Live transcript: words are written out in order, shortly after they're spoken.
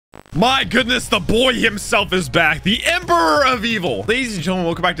My goodness, the boy himself is back. The Emperor of Evil. Ladies and gentlemen,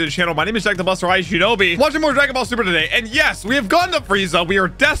 welcome back to the channel. My name is JackTheBus, or ishinobi. Watching more Dragon Ball Super today. And yes, we have gone to Frieza. We are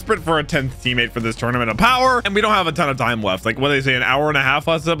desperate for a 10th teammate for this tournament of power. And we don't have a ton of time left. Like, what do they say, an hour and a half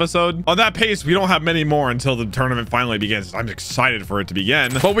last episode? On that pace, we don't have many more until the tournament finally begins. I'm excited for it to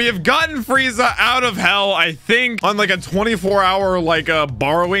begin. But we have gotten Frieza out of hell, I think, on like a 24-hour, like,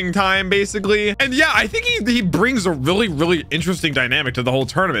 borrowing time, basically. And yeah, I think he brings a really interesting dynamic to the whole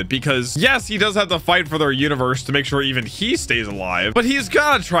tournament. Because yes, he does have to fight for their universe to make sure even he stays alive, but he's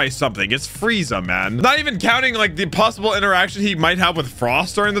gotta try something. It's Frieza, man. Not even counting like the possible interaction he might have with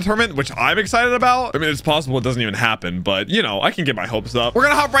Frost during the tournament, which I'm excited about. I mean, it's possible it doesn't even happen, but you know, I can get my hopes up. We're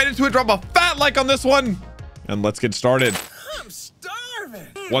gonna hop right into it, drop a fat like on this one, and let's get started. I'm starving.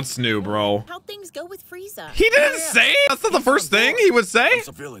 What's new, bro? How things go with Frieza? He didn't say. That's not the first thing he would say.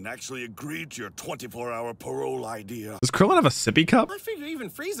 The villain actually agreed to your 24-hour parole idea. Does Krillin have a sippy cup? I figure even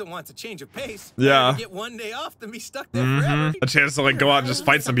Frieza wants a change of pace. Yeah. Get one day off than be stuck there forever. A chance to like go out and just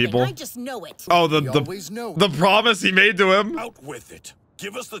fight some people. I just know it. Oh, the promise he made to him. Out with it.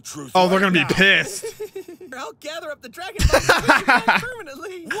 Give us the truth. Oh, they're right gonna be now. pissed. I'll gather up the Dragon Ball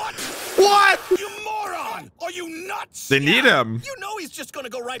permanently. What? You moron! Are you nuts? They need him. You know he's just gonna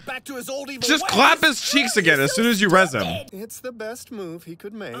go right back to his old evil Just ways. clap his cheeks again as soon as you res him. It's the best move he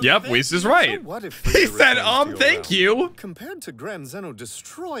could make. Yep, Whis is right. So what if He Frieza said, returns to your thank realm? you. Compared to Grand Zeno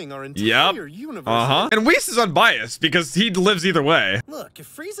destroying our entire universe. And Whis is unbiased because he lives either way. Look,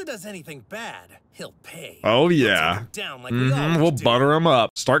 if Frieza does anything bad, he'll pay. Oh, We'll yeah. take him down like we always We'll do. butter him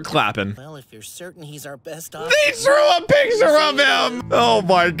up. Start clapping. Well, if you're certain he's our best option. They drew a picture of him. Oh,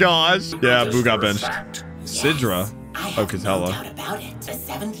 my gosh. Yeah, Boo got benched. Sidra. Oh, No Katella. doubt about it. The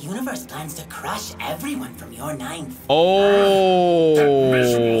 7th universe plans to crush everyone from your 9th. Oh.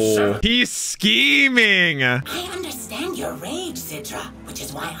 He's scheming. I understand your rage, Sidra, which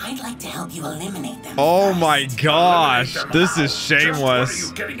is why I'd like to help you eliminate them. Oh, first. my gosh. This is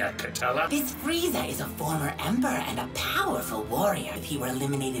shameless. This Frieza is a former emperor and a powerful warrior. If he were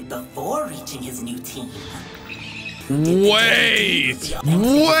eliminated before reaching his new team. Wait.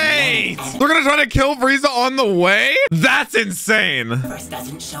 They're gonna try to kill Frieza on the way? That's insane. First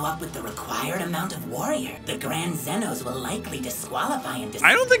doesn't show up with the required amount of warrior. The Grand Zenos will likely disqualify and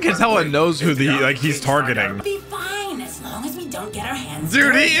I don't think Katella knows who he's targeting. Be fine as long as we don't get our hands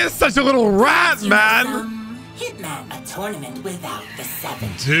Dude, dirty. he is such a little rat, man. Hitman, a tournament without the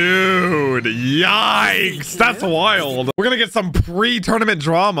 7th. Dude, yikes. That's wild. We're gonna get some pre-tournament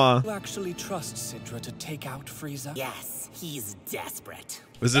drama. You actually trust Sidra to take out Frieza? Yes, he's desperate.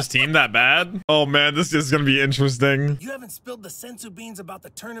 Is this team that bad? Oh man, this is gonna be interesting. You haven't spilled the sensu beans about the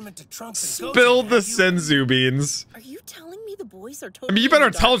tournament to Trunks and Goten, Spilled the have you? senzu beans. Are you telling me the boys are totally? I mean, you better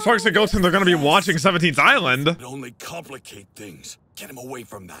in the tell dark Trunks and on Goten they're gonna be watching 17th Island. It only complicate things. Get him away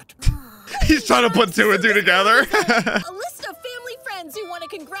from that. He's trying to put two and two together. A list of family friends who want to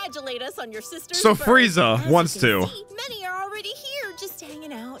congratulate us on your sister's So birth. Frieza As wants you can to. see, many are already here, just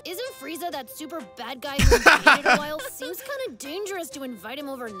hanging out. Isn't Frieza that super bad guy who dated a while? Seems kind of dangerous to invite him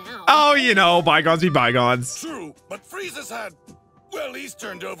over now. Oh, you know, bygones be bygones. True, but Frieza's had... Well, he's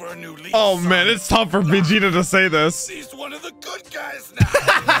turned over a new leaf. Oh man, it's tough for Vegeta to say this. He's one of the good guys now.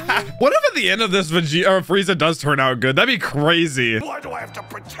 What if at the end of this Frieza does turn out good? That'd be crazy. Why do I have to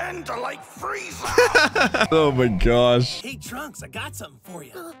pretend to like Frieza? Oh my gosh. Hey Trunks, I got something for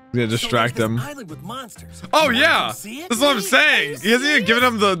you. I'm gonna distract So there's him. this island with monsters. Oh You wanna yeah, come see it? that's what I'm saying. He hasn't even given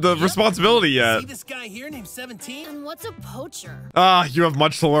him the responsibility yet. See this guy here named 17? And what's a poacher? Ah, you have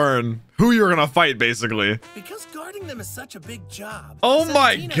much to learn. Who you're gonna fight, basically. Because guarding them is such a big job. Oh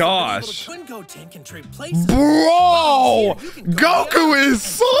my 17 hasn't been able to gosh. twin Goten can trade places. Bro, You can go Goku down. is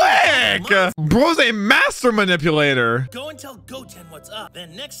slick. Bro's a master manipulator. Go and tell Goten what's up.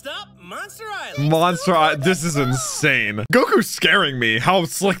 Then next up, Monster Island. This is insane. Goku's scaring me. How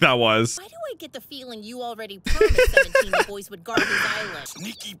slick that was. Why do I get the feeling you already promised 17 the boys would guard his island?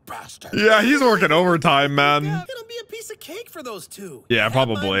 Sneaky bastard. Yeah, he's working overtime, man. Yeah, it'll be a piece of cake for those two. Yeah, Have my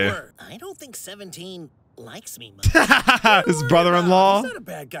probably. word. I don't think 17 likes me much. His brother-in-law. He's not a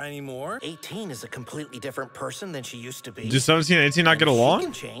bad guy anymore. 18 is a completely different person than she used to be. Do 17 and 18 not get She along?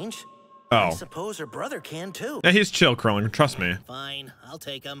 can change. I Oh. suppose her brother can too. Yeah, he's chill, Krillin. Trust me. Fine, I'll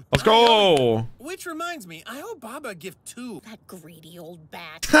take him. Let's go. Which reminds me, I owe Baba a gift too. That greedy old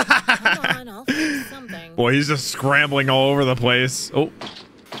bat. Come on, I'll find something. Boy, he's just scrambling all over the place. Oh.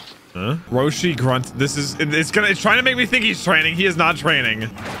 Huh? Roshi grunt. It's trying to make me think he's training. He is not training.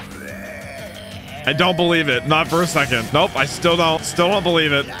 I don't believe it. Not for a second. Nope, I still don't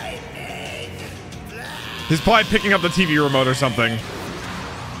believe it. He's probably picking up the TV remote or something.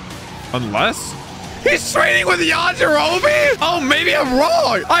 Unless? He's training with Yajirobe? Oh, maybe I'm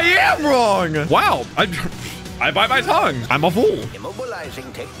wrong. I am wrong. Wow. I bite my tongue. I'm a fool.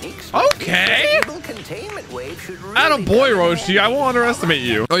 Immobilizing techniques. Okay. Containment wave should really Attaboy, Roshi. I won't underestimate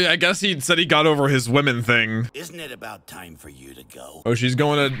you. Oh, yeah. I guess he said he got over his women thing. Isn't it about time for you to go? Oh, she's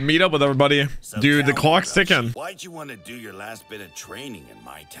going to meet up with everybody. So Dude, the tell me, clock's Roshi, ticking. Why'd you want to do your last bit of training in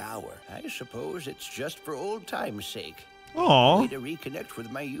my tower? I suppose it's just for old time's sake. Aw. Way to reconnect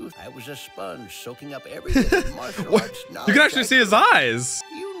with my youth. I was a sponge soaking up every bit of martial arts knowledge. You can actually see his eyes.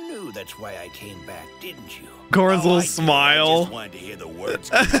 You knew that's why I came back, didn't you? Corin's little I smile. just wanted to hear the words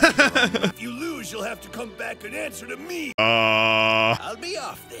come out of your mouth. If you lose, you'll have to come back and answer to me. I'll be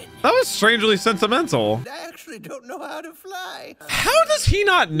off then. That was strangely sentimental. I actually don't know how to fly. How does he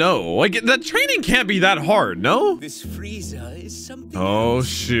not know? Like, that training can't be that hard, no? This Frieza is something Oh, else.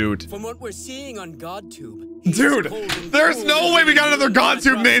 shoot. From what we're seeing on GodTube. Dude, there's no way we got another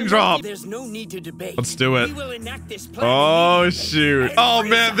GodTube name drop. There's no need to debate. Let's do it. We will enact this plan. Oh, shoot. Oh,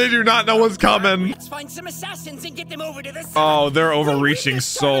 man, they do not know what's coming. Let's find some assassins and get them over to the side. Oh, they're overreaching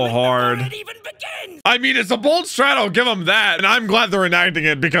so hard. It even begins. I mean, it's a bold strat, I'll give them that. And I'm glad they're enacting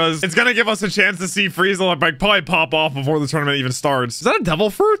it because it's going to give us a chance to see Frieza like probably pop off before the tournament even starts. Is that a devil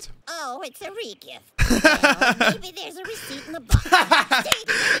fruit? Oh, it's a re-gift. Well, maybe there's a receipt in the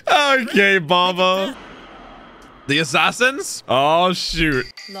box. Okay, Baba. The assassins? Oh, shoot.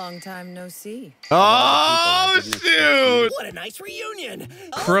 Long time no see. Oh, shoot. What a nice reunion.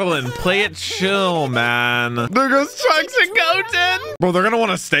 Krillin, play it chill, man. There goes Trunks and Goten. Bro, they're going to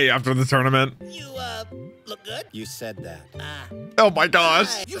want to stay after the tournament. You, look good. You said that. Oh, my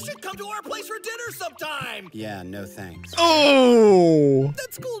gosh. You should come to our place for dinner sometime. Yeah, no thanks. Oh.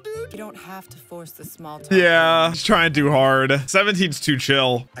 That's cool, dude. You don't have to force the small talk. Yeah, he's trying too hard. 17's too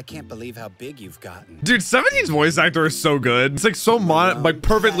chill. I can't believe how big you've gotten. Dude, 17's voice actor is so good. It's like so like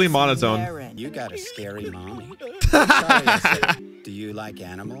perfectly monotone. Marin. You got a scary mommy. Sorry, I said, do you like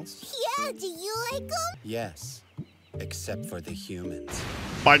animals? Yeah, do you like them? Yes, except for the humans.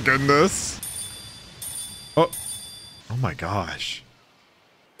 My goodness. Oh. Oh my gosh.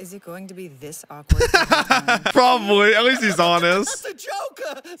 Is it going to be this awkward? every time? Probably. At least he's honest. It's a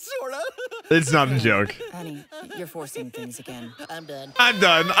joke, sorta. It's not a joke. Honey, you're forcing things again. I'm done. I'm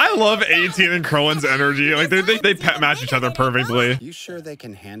done. I love 18 and Krillin's energy. Like they pet match each other perfectly. You sure they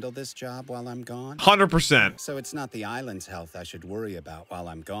can handle this job while I'm gone? 100%. So it's not the island's health I should worry about while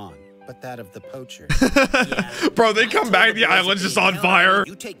I'm gone, but that of the poachers. Bro, they come back, the island's just on fire.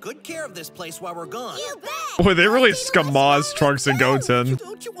 You take good care of this place while we're gone. You bet. Boy, they really scamaz Trunks and Goten.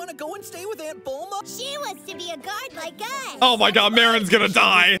 Don't you want to go and stay with Aunt Bulma? She wants to be a guard like us. Oh my god, Marin's gonna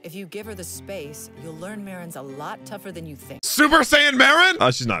die. If you give her the space, you'll learn Marin's a lot tougher than you think. Super Saiyan Marin?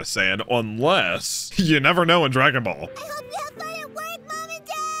 She's not a Saiyan, unless you never know in Dragon Ball. I hope you have fun at work, Mom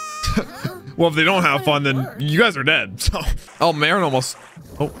and Dad. Well, if they don't have fun, then you guys are dead. So, oh, Marin almost.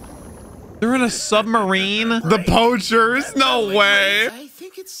 Oh, they're in a submarine. The poachers? No way. I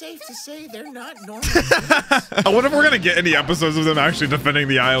think it's safe to say they're not normal. I wonder if we're gonna get any episodes of them actually defending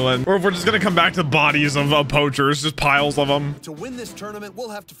the island, or if we're just gonna come back to bodies of poachers, just piles of them. To win this tournament, we'll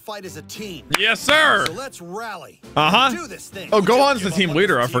have to fight as a team. Yes, sir. So let's rally. Uh-huh. Do this thing. Oh, Gohan's the team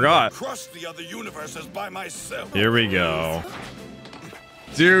leader. I forgot. Crush the other universes by myself. Here we go.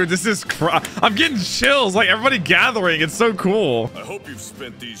 Dude, this is I'm getting chills. Like everybody gathering. It's so cool. I hope you've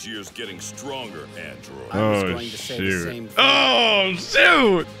spent these years getting stronger, Android. I was Oh, going to say the shoot. same thing. Oh,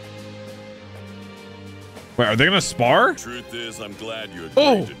 shoot. Wait, are they gonna spar? Truth is, I'm glad you agreed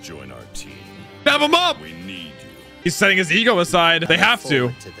Oh. to join our team. Dab him up. We need you. He's setting his ego aside. They have to.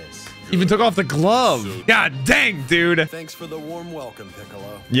 Forward this. Even took off the glove. God dang, dude. Thanks for the warm welcome,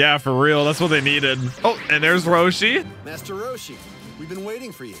 Piccolo. Yeah, for real. That's what they needed. Oh, and there's Roshi. Master Roshi, we've been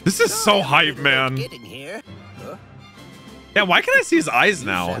waiting for you. This is so hype, man. Getting here. Yeah, why can't I see his eyes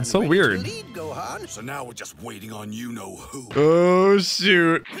now? It's so Ready to weird. lead, Gohan. So now we're just waiting on you know who. Oh,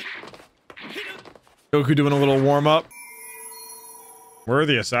 shoot. Goku doing a little warm up. Where are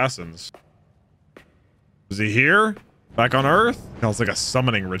the assassins? Is he here? Back on Earth? Sounds like a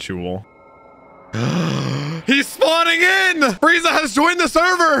summoning ritual. He's spawning in! Frieza has joined the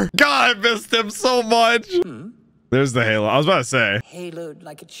server! God, I missed him so much. There's the Halo. I was about to say. Haloed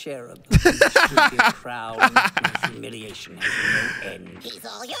like a cherub. Your crown. My humiliation has no end. He's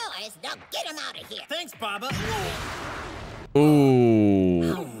all yours. Now get him out of here. Thanks, Baba.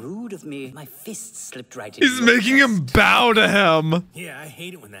 Ooh. How rude of me. My fist slipped right in. He's your making him bow to him. Yeah, I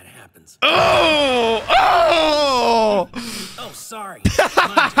hate it when that happens. Oh! Oh! Oh, sorry.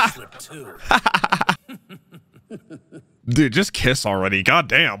 Mine just slipped too. Dude, just kiss already. God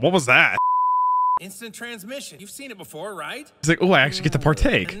damn. What was that? Instant transmission. You've seen it before, right? He's like, oh, I actually get to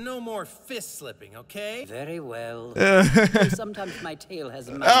partake. And no more fist slipping, okay? Very well. Uh, Sometimes my tail has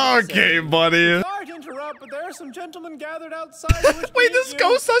a okay, buddy. Sorry to interrupt, but there are some gentlemen gathered outside. who wish to Wait, meet this you.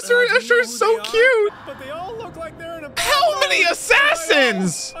 ghost usher is so cute. But they all look like they're in a. How many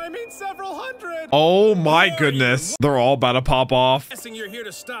assassins? I mean, several hundred. Oh my goodness. They're all about to pop off. Guessing you're here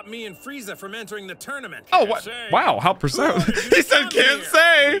to stop me and Frieza from entering the tournament. Oh, what? Wow, how percent? He said can't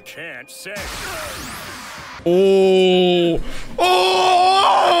say. Can't say. Oh.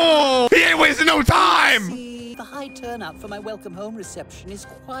 Oh. He ain't wasting no time. The high turnout for my welcome home reception is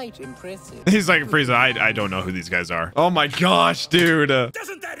quite impressive. He's like, Frieza, I don't know who these guys are. Oh my gosh, dude.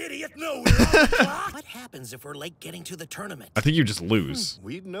 Doesn't that idiot know we're on the clock? What happens if we're late getting to the tournament? I think you just lose.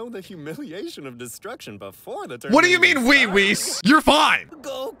 We'd know the humiliation of destruction before the tournament. What do you mean, Wees? You're fine.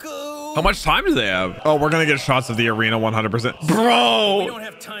 Goku! How much time do they have? Oh, we're gonna get shots of the arena 100%. We Bro! don't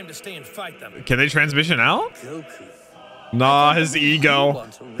have time to stay and fight them. Can they transmission out? Goku. Nah, his ego.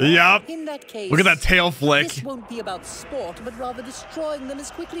 Yup. In that case, Look at that tail flick. This won't be about sport, but rather destroying them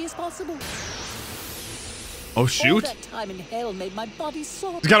as quickly as possible. Oh, All shoot. that time in hell made my body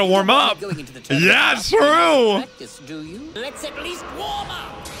sore. He's gotta warm up. Going into the tournament. Yeah, true. Practice, do you? Let's at least warm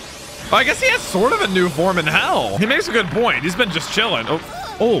up. Oh, I guess he has sort of a new form in hell. He makes a good point. He's been just chilling. Oh.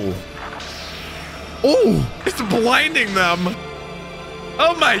 Oh. Oh, it's blinding them.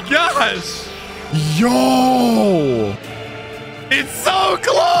 Oh my gosh. Yo. It's so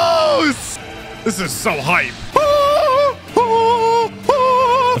close. This is so hype.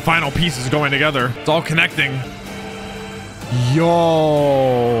 The final piece is going together. It's all connecting.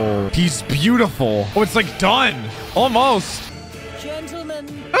 Yo. He's beautiful. Oh, it's like done. Almost. Gentlemen.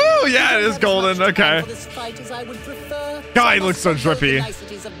 Oh, yeah, it is golden. Okay. This fight as I would prefer. God, he looks so drippy.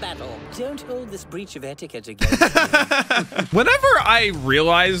 Niceties of battle. Don't hold this breach of etiquette against me. Whenever I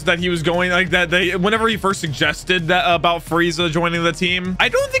realized that he was going like that, whenever he first suggested that about Frieza joining the team, I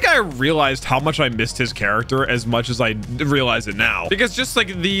don't think I realized how much I missed his character as much as I realize it now. Because just like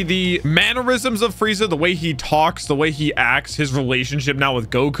the mannerisms of Frieza, the way he talks, the way he acts, his relationship now with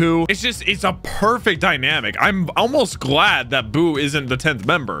Goku, it's a perfect dynamic. I'm almost glad that Buu isn't the 10th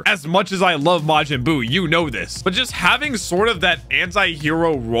member. As much as I love Majin Buu, you know this. But just having sort of that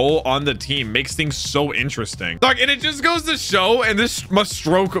anti-hero role on the team makes things so interesting. Dog, and it just goes to show, and this must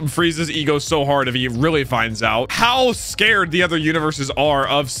stroke Frieza's ego so hard if he really finds out how scared the other universes are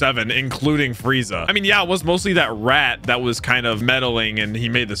of Seven, including Frieza. I mean, yeah, it was mostly that rat that was kind of meddling, and he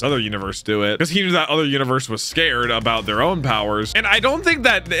made this other universe do it because he knew that other universe was scared about their own powers. And I don't think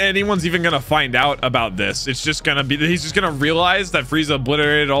that anyone's even gonna find out about this. It's just gonna be, he's just gonna realize that Frieza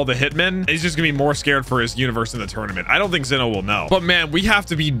obliterated all the hitmen. He's just gonna be more scared for his universe in the tournament. I don't think Zeno will know. But man, we have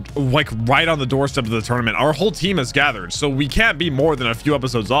to be like right on the doorstep of the tournament. Our whole team has gathered, so we can't be more than a few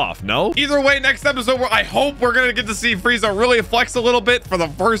episodes off. No? Either way, next episode, I hope we're gonna get to see Frieza really flex a little bit for the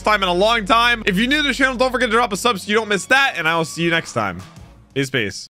first time in a long time. If you're new to the channel, don't forget to drop a sub so you don't miss that, and I will see you next time. Peace.